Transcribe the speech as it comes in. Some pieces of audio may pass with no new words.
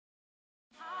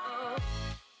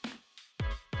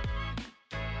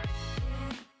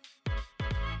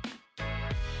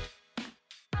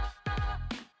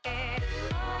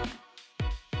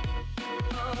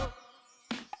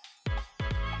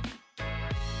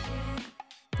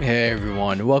Hey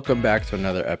everyone, welcome back to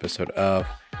another episode of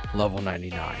Level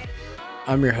 99.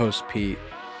 I'm your host, Pete,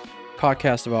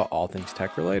 podcast about all things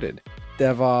tech related.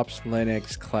 DevOps,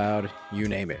 Linux, cloud, you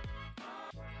name it.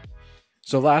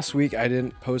 So last week I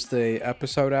didn't post a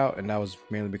episode out, and that was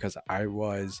mainly because I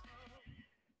was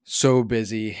so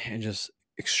busy and just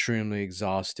extremely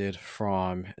exhausted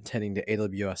from attending the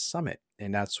AWS Summit.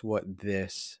 And that's what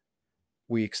this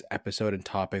week's episode and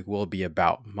topic will be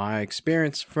about. My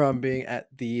experience from being at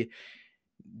the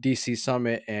DC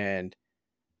Summit and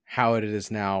how it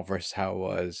is now versus how it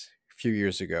was a few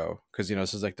years ago. Because,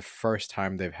 this is like the first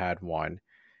time they've had one,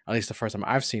 at least the first time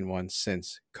I've seen one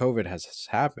since COVID has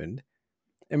happened.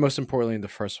 And most importantly, the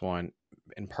first one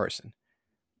in person,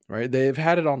 right? They've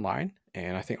had it online,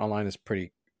 and I think online is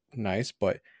pretty nice,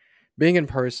 but being in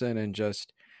person and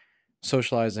just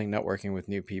socializing, networking with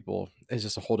new people is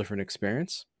just a whole different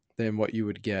experience than what you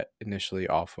would get initially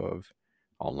off of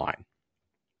online.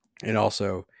 And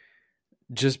also,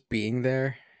 just being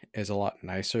there is a lot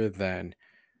nicer than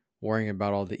worrying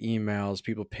about all the emails,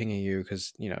 people pinging you,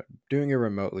 because, doing it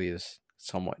remotely is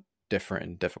somewhat different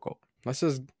and difficult. Let's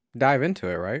just dive into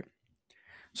it, right?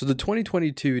 So the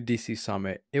 2022 DC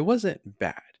Summit, it wasn't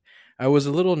bad. I was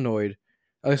a little annoyed,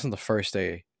 at least on the first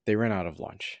day, they ran out of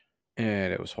lunch.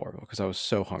 And it was horrible because I was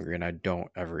so hungry and I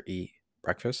don't ever eat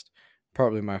breakfast.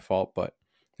 Probably my fault, but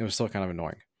it was still kind of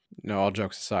annoying. All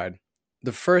jokes aside,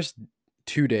 the first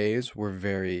 2 days were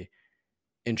very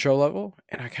intro level,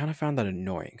 and I kind of found that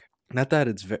annoying. Not that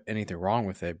it's anything wrong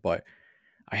with it, but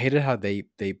I hated how they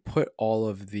put all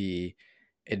of the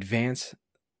advanced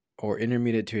or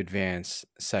intermediate to advanced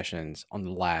sessions on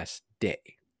the last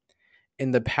day.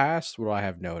 In the past, what I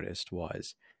have noticed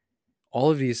was all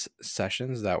of these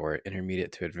sessions that were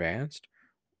intermediate to advanced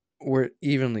were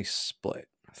evenly split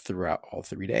throughout all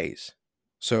 3 days.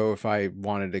 So if I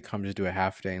wanted to come just do a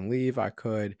half day and leave, I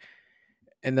could.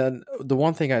 And then the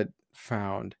one thing I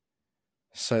found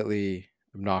slightly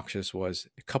obnoxious was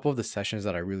a couple of the sessions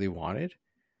that I really wanted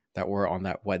that were on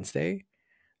that Wednesday,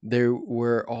 they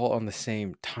were all on the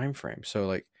same time frame. So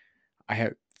like I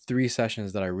had 3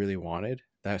 sessions that I really wanted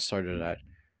that started at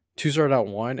 2 started at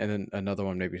 1, and then another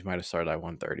one maybe might have started at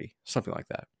 1:30, something like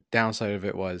that. Downside of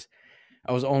it was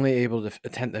I was only able to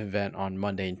attend the event on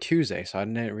Monday and Tuesday, so I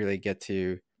didn't really get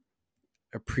to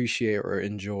appreciate or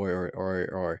enjoy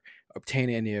or obtain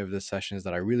any of the sessions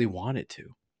that I really wanted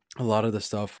to. A lot of the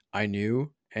stuff I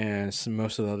knew, and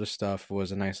most of the other stuff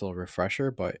was a nice little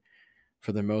refresher, but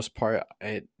for the most part,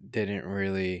 I didn't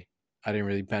really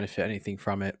benefit anything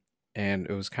from it, and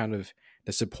it was kind of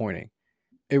disappointing.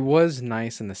 It was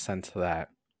nice in the sense that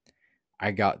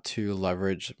I got to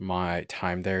leverage my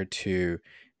time there to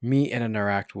meet and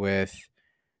interact with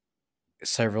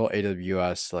several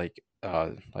AWS like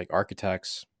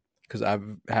architects, because I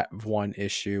have one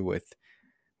issue with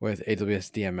AWS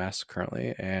DMS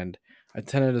currently, and I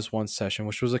attended this one session,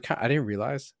 which was I didn't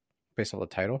realize based on the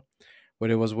title, but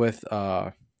it was with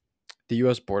the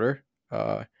U.S. Border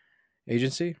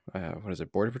Agency. What is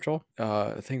it? Border Patrol.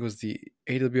 I think it was the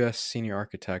AWS Senior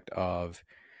Architect of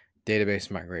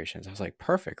Database Migrations. I was like,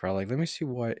 perfect, right? Like, let me see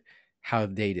how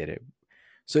they did it.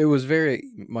 So it was very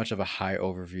much of a high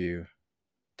overview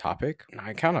topic.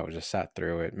 I kind of just sat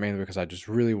through it mainly because I just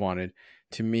really wanted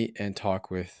to meet and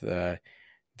talk with the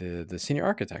senior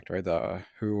architect, right?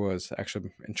 Who was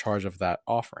actually in charge of that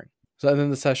offering. So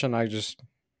then the session, I just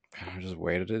kind of just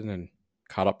waited and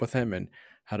caught up with him and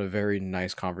had a very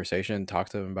nice conversation.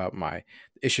 Talked to him about my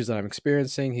issues that I'm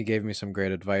experiencing. He gave me some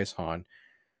great advice on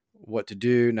what to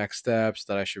do, next steps,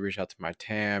 that I should reach out to my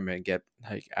TAM and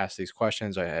ask these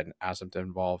questions. I had asked him to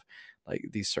involve like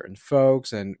these certain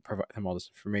folks and provide them all this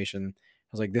information. I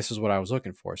was like, this is what I was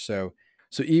looking for. So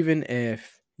even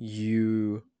if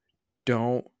you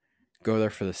don't go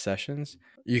there for the sessions,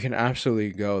 you can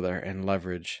absolutely go there and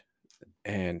leverage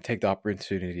and take the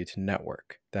opportunity to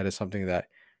network. That is something that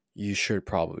you should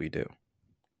probably do.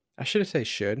 I shouldn't say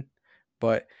should,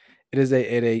 but it is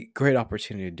a great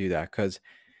opportunity to do that, because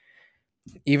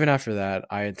even after that,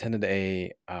 I attended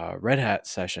a Red Hat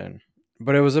session,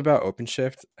 but it was about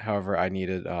OpenShift. However, I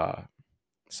needed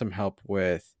some help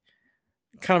with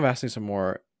kind of asking some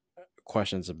more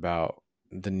questions about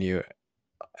the new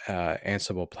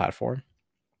Ansible platform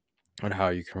on how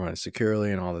you can run it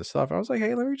securely and all this stuff. I was like,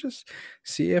 hey, let me just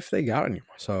see if they got any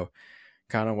more. So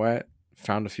kind of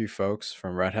found a few folks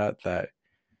from Red Hat that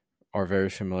are very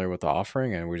familiar with the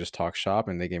offering, and we just talked shop,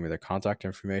 and they gave me their contact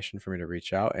information for me to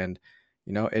reach out. And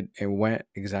it went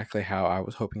exactly how I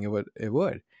was hoping it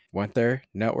would. Went there,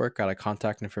 network, got a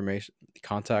contact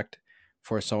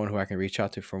for someone who I can reach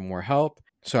out to for more help.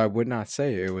 So I would not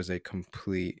say it was a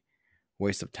complete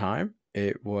waste of time.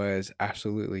 it was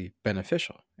absolutely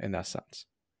beneficial in that sense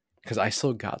because I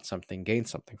still got something, gained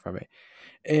something from it.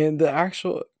 And the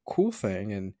actual cool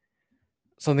thing and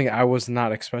something I was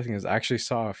not expecting is I actually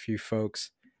saw a few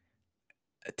folks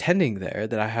attending there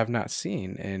that I have not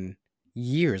seen in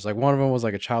years. Like one of them was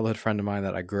like a childhood friend of mine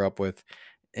that I grew up with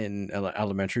in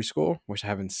elementary school, which I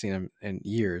haven't seen him in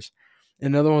years.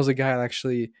 Another one was a guy I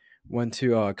actually went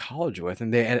to college with,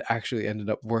 and they had actually ended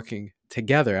up working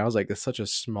together. I was like, it's such a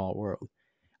small world.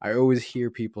 I always hear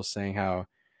people saying how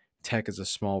tech is a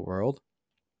small world.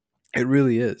 It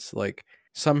really is. Like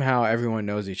somehow everyone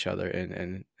knows each other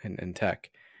in tech.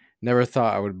 Never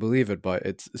thought I would believe it, but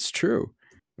it's true.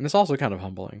 And it's also kind of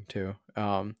humbling too.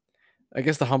 I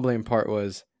guess the humbling part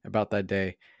was about that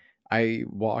day. I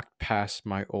walked past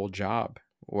my old job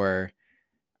where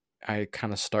I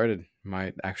kind of started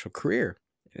my actual career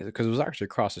because it was actually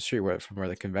across the street from where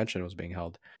the convention was being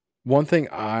held. One thing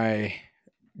I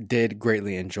did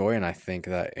greatly enjoy, and I think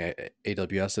that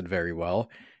AWS did very well,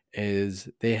 is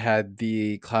they had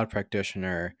the cloud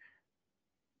practitioner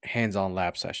hands-on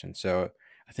lab session. So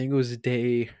I think it was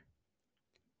day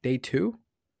two,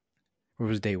 or it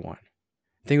was day one.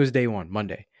 I think it was day one,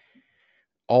 Monday.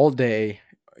 All day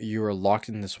you were locked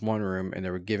in this one room, and they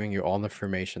were giving you all the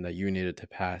information that you needed to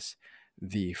pass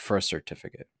the first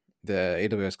certificate, the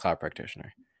AWS Cloud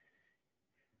Practitioner.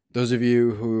 Those of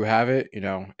you who have it,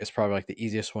 it's probably like the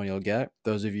easiest one you'll get.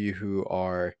 Those of you who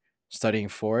are studying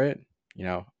for it,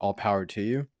 all power to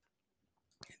you.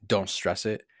 Don't stress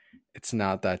it. It's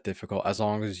not that difficult as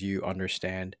long as you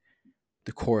understand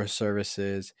the core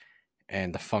services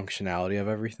and the functionality of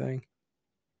everything.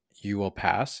 You will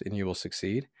pass and you will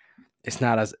succeed. It's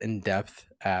not as in depth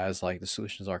as like the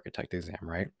solutions architect exam,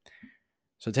 right?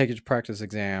 So take your practice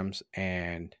exams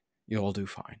and you'll do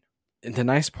fine. And the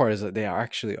nice part is that they are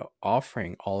actually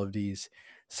offering all of these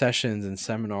sessions and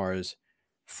seminars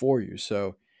for you.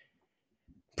 So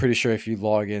pretty sure if you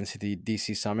log into the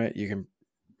DC Summit, you can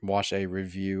watch a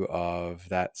review of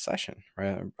that session,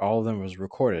 right? All of them was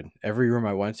recorded. Every room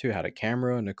I went to had a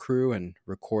camera and a crew and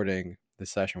recording the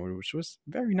session, which was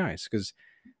very nice because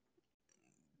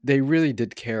they really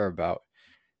did care about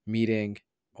meeting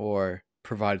or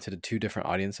provided to the two different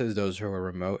audiences, those who were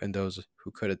remote and those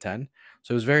who could attend.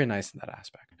 So it was very nice in that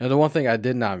aspect. Now, the one thing I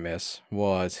did not miss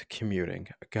was commuting.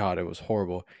 God, it was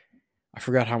horrible. I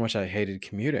forgot how much I hated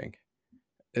commuting.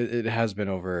 It has been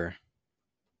over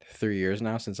 3 years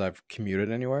now since I've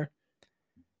commuted anywhere.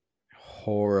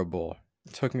 Horrible.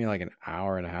 It took me like an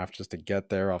hour and a half just to get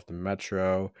there off the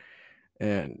metro.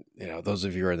 And, those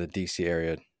of you who are in the DC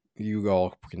area, you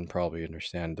all can probably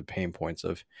understand the pain points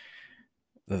of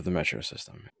the metro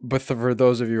system. But for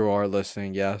those of you who are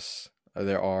listening, yes,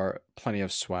 there are plenty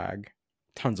of swag,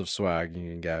 tons of swag you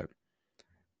can get.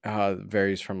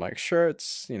 Varies from like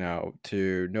shirts,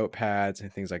 to notepads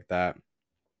and things like that.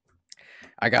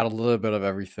 I got a little bit of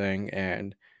everything,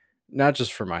 and not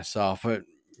just for myself, but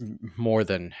more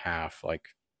than half, like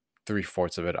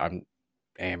 3/4 of it,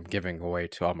 am giving away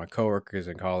to all my coworkers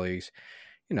and colleagues.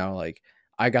 Like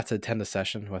I got to attend the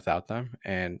session without them,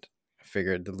 and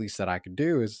figured the least that I could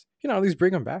do is, at least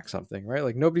bring them back something, right?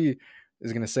 Like nobody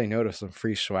is gonna say no to some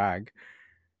free swag,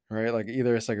 right? Like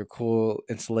either it's like a cool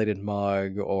insulated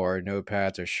mug or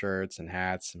notepads or shirts and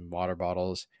hats and water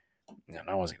bottles.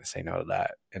 No one's gonna say no to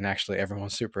that. And actually,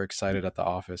 everyone's super excited at the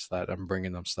office that I'm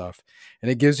bringing them stuff, and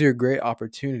it gives you a great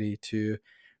opportunity to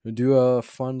do a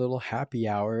fun little happy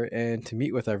hour and to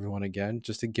meet with everyone again,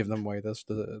 just to give them away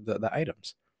the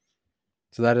items.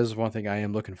 So that is one thing I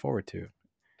am looking forward to.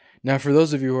 Now, for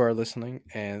those of you who are listening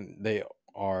and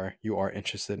you are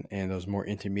interested in those more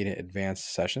intermediate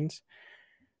advanced sessions,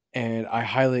 and I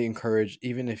highly encourage,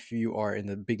 even if you are in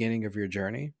the beginning of your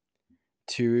journey,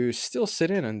 to still sit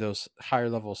in on those higher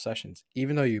level sessions,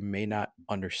 even though you may not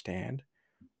understand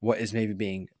what is maybe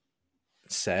being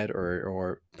said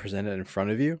or presented in front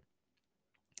of you.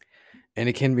 And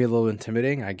it can be a little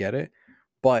intimidating, I get it,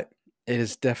 but it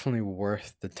is definitely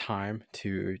worth the time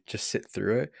to just sit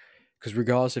through it. Because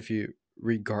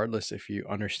regardless if you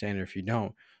understand it or if you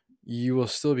don't, you will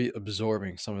still be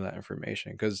absorbing some of that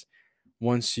information. Because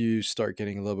once you start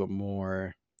getting a little bit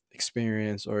more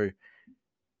experience or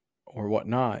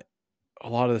whatnot, a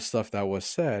lot of the stuff that was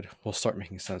said will start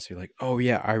making sense. You're like, oh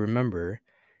yeah, I remember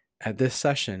at this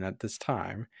session at this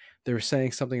time they were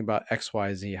saying something about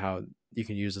XYZ, how you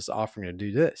can use this offering to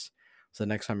do this. So the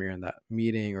next time you're in that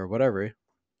meeting or whatever,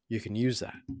 you can use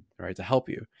that, right, to help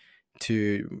you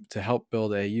to help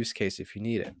build a use case if you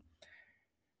need it.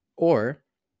 Or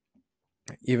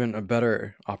even a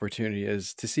better opportunity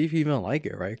is to see if you even like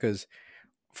it, right? Because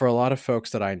for a lot of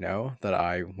folks that I know that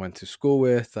I went to school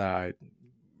with, that I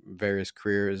various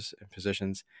careers and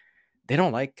positions, they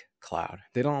don't like cloud.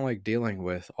 They don't like dealing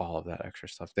with all of that extra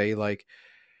stuff. They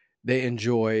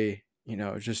enjoy,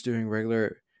 just doing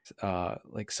regular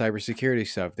like cybersecurity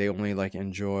stuff. They only like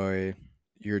enjoy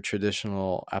your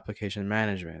traditional application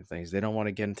management things. They don't want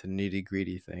to get into nitty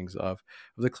gritty things of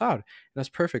the cloud. And that's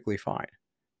perfectly fine.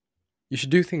 You should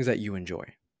do things that you enjoy.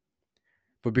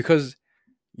 But because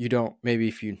you don't, maybe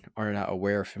if you are not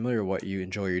aware or familiar what you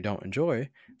enjoy or you don't enjoy,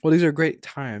 well, these are great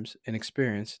times and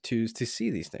experience to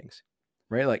see these things,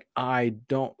 right? Like, I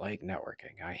don't like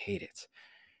networking. I hate it.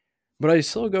 But I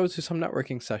still go to some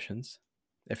networking sessions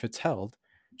if it's held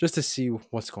just to see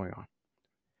what's going on.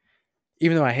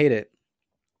 Even though I hate it,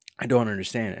 I don't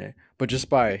understand it. But just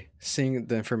by seeing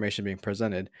the information being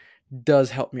presented does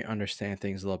help me understand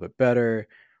things a little bit better.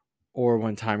 Or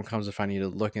when time comes, if I need to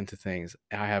look into things,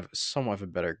 I have somewhat of a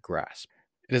better grasp.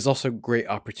 It is also a great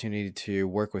opportunity to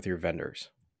work with your vendors.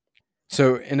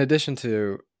 So in addition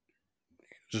to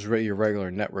just your regular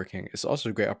networking, it's also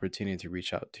a great opportunity to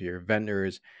reach out to your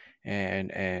vendors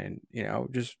and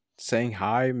just saying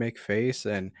hi, make face,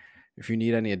 and if you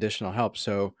need any additional help.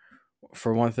 So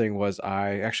for one thing was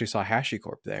I actually saw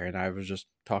HashiCorp there, and I was just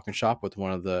talking shop with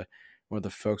one of the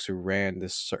folks who ran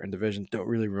this certain division. Don't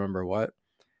really remember what.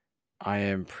 I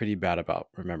am pretty bad about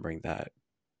remembering that.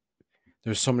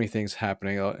 There's so many things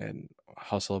happening and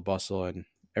hustle, bustle, and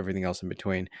everything else in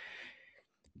between.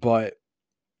 But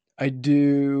I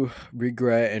do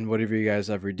regret, and whatever you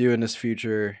guys ever do in this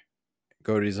future,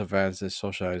 go to these events and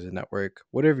socialize and network.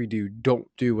 Whatever you do, don't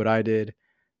do what I did.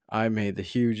 I made the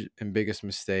huge and biggest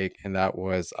mistake, and that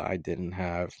was I didn't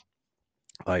have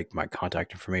like my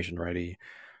contact information ready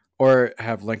or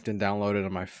have LinkedIn downloaded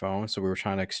on my phone. So we were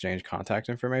trying to exchange contact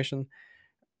information,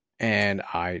 and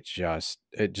it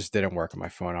just didn't work on my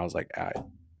phone. I was like,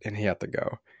 and he had to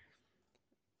go.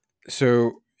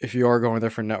 So if you are going there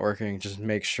for networking, just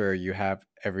make sure you have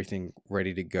everything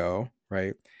ready to go,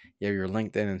 right? You have your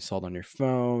LinkedIn installed on your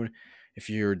phone. If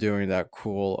you're doing that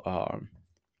cool,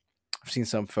 I've seen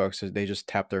some folks, they just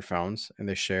tap their phones and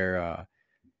they share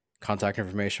contact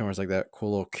information, where it's like that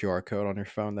cool little QR code on your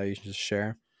phone that you can just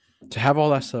share. To have all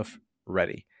that stuff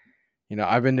ready.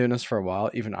 I've been doing this for a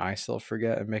while. Even I still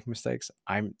forget and make mistakes.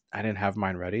 I didn't have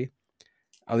mine ready.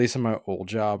 At least in my old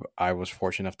job, I was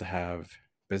fortunate enough to have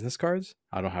business cards.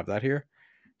 I don't have that here.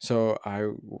 So I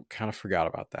kind of forgot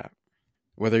about that.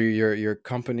 Whether your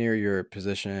company or your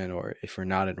position, or if you're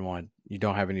not in one, you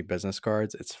don't have any business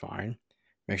cards, it's fine.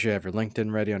 Make sure you have your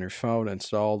LinkedIn ready on your phone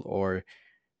installed, or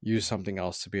use something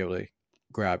else to be able to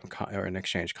grab or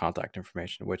exchange contact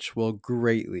information, which will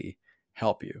greatly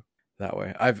help you that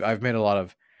way. I've made a lot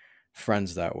of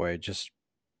friends that way, just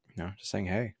saying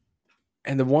hey.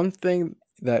 And the one thing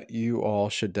that you all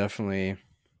should definitely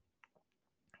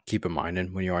keep in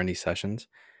mind when you are in these sessions,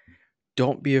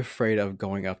 don't be afraid of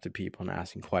going up to people and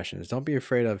asking questions. Don't be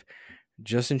afraid of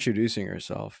just introducing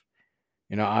yourself.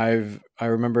 I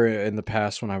remember in the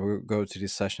past when I would go to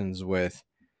these sessions with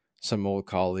some old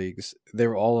colleagues, they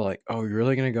were all like, "Oh, you're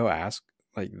really gonna go ask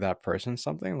like that person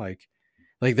something?" Like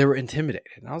they were intimidated.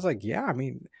 And I was like, "Yeah, I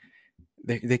mean,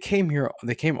 they came here,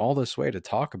 they came all this way to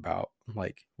talk about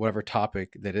like whatever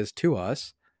topic that is to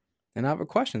us, and I have a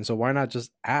question, so why not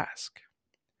just ask?"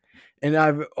 And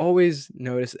I've always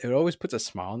noticed it always puts a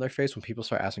smile on their face when people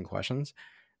start asking questions,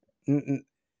 and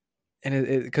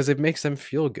it because it makes them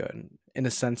feel good in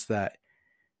the sense that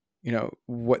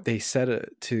what they said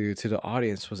to the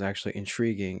audience was actually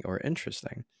intriguing or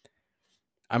interesting.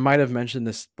 I might have mentioned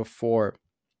this before,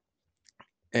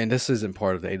 and this isn't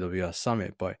part of the AWS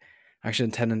Summit, but I actually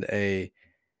attended a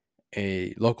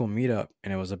local meetup,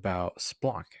 and it was about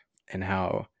Splunk and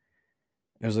how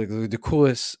it was like the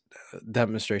coolest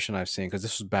demonstration I've seen, because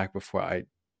this was back before I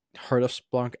heard of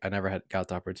Splunk. I never had got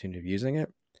the opportunity of using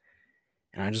it,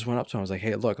 and I just went up to him. I was like,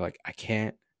 "Hey, look, like I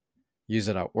can't use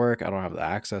it at work. I don't have the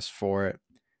access for it.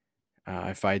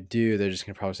 If I do, they're just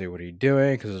gonna probably say, 'What are you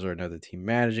doing?' Because there's another team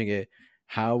managing it.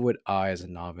 How would I, as a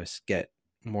novice, get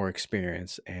more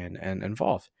experience and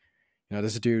involved?"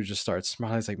 This dude just starts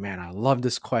smiling. He's like, "Man, I love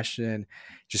this question."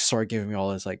 Just started giving me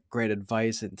all this like great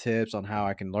advice and tips on how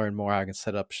I can learn more, how I can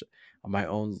set up on my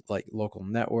own like local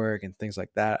network and things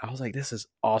like that. I was like, "This is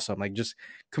awesome!" Like just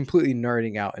completely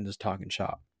nerding out and just talking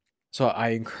shop. So I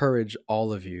encourage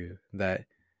all of you that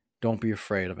don't be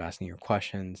afraid of asking your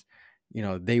questions.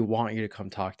 They want you to come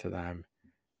talk to them.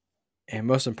 And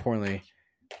most importantly,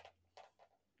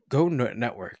 go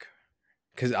network.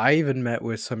 Because I even met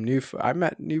with I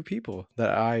met new people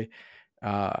that I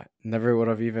never would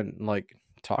have even like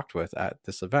talked with at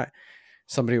this event.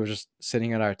 Somebody was just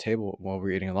sitting at our table while we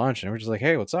were eating lunch, and we're just like,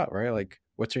 "Hey, what's up?" Right? Like,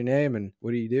 "What's your name and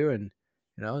what do you do?" And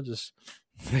Just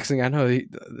next thing I know,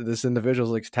 this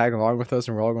individual's like tagging along with us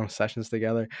and we're all going to sessions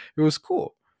together. It was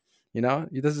cool.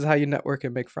 This is how you network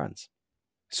and make friends.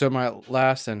 So my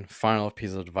last and final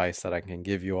piece of advice that I can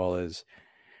give you all is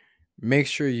make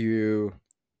sure you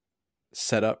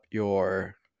set up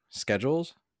your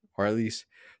schedules, or at least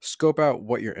scope out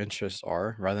what your interests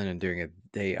are rather than doing it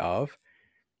day of.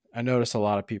 I noticed a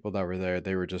lot of people that were there,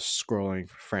 they were just scrolling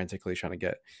frantically trying to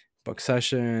get book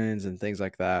sessions and things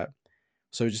like that.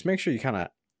 So just make sure you kind of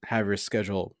have your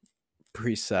schedule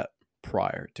preset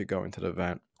prior to going to the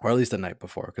event, or at least the night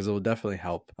before, because it will definitely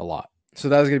help a lot. So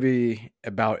that's going to be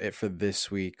about it for this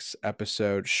week's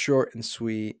episode. Short and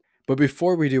sweet. But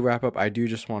before we do wrap up, I do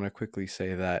just want to quickly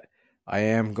say that I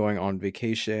am going on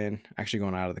vacation, actually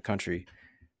going out of the country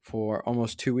for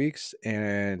almost 2 weeks,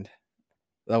 and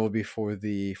that will be for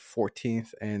the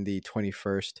 14th and the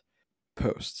 21st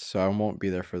posts. So I won't be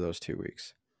there for those 2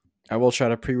 weeks. I will try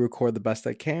to pre-record the best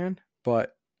I can,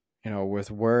 but with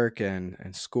work and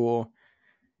school,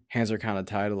 hands are kind of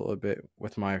tied a little bit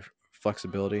with my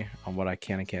flexibility on what I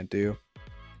can and can't do.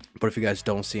 But if you guys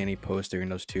don't see any posts during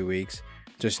those 2 weeks,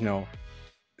 just know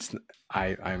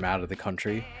I'm out of the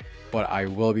country, but I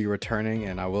will be returning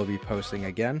and I will be posting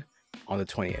again on the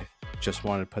 28th. Just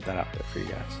wanted to put that out there for you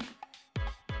guys.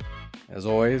 As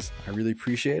always, I really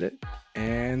appreciate it,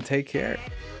 and take care.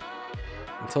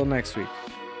 Until next week.